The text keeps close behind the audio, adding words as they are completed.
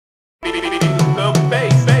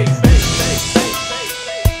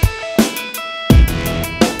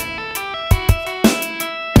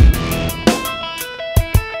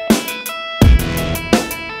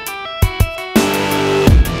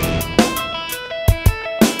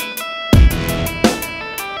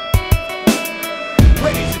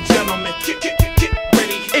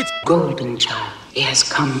Golden child, he has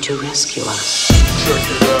come to rescue us. Check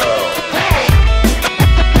it out.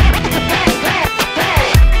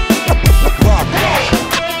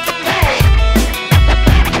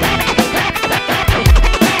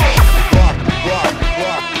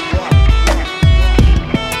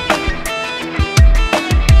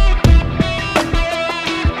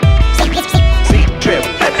 Trip.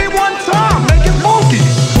 Every one time, make it funky.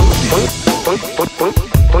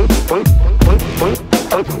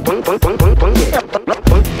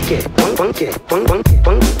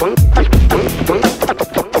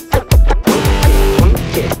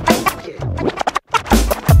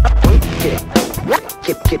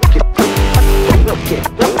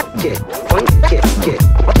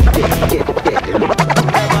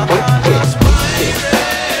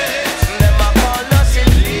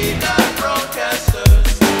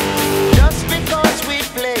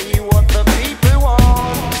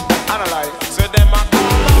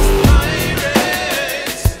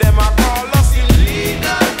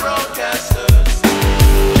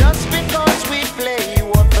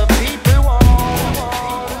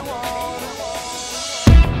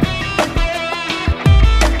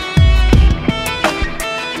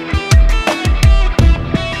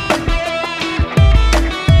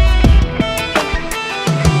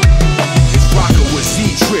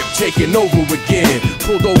 Taking over again,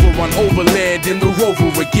 pulled over on overland in the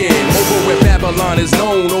Rover again. Over where Babylon is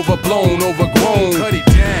known, overblown, overgrown. Cut it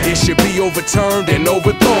down. It should be overturned and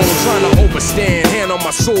overthrown. Trying to overstand, hand on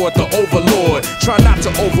my sword, the overlord. Try not to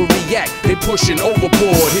overreact, they pushing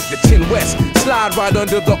overboard. Hit the 10 West, slide right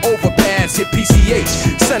under the overpass. Hit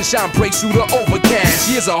PCH, sunshine breaks through the overcast.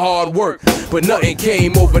 Years of hard work, but nothing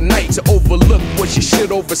came overnight to overlook what you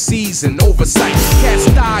should overseas and oversight. Cats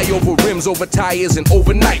die over rims, over tires, and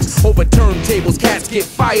overnights. Over turntables, cats get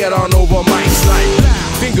fired on over mics. Like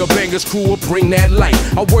fingerbangerz crew will bring that light.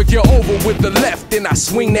 I work you over with the left, then I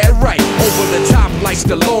swing that right. Over the top like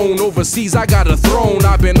Stallone. Overseas I got a throne.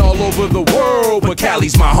 I've been all over the world, but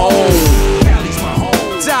Cali's my home. Cali's my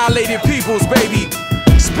home. Dilated peoples, baby.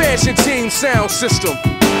 Expansion team sound system.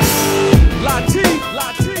 Lateef,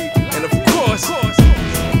 and of course,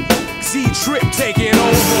 Z-Trip taking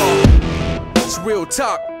over. It's real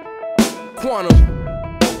talk. Quantum,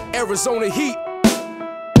 Arizona heat.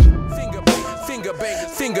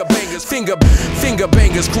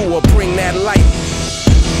 Fingerbangerz crew will bring that light.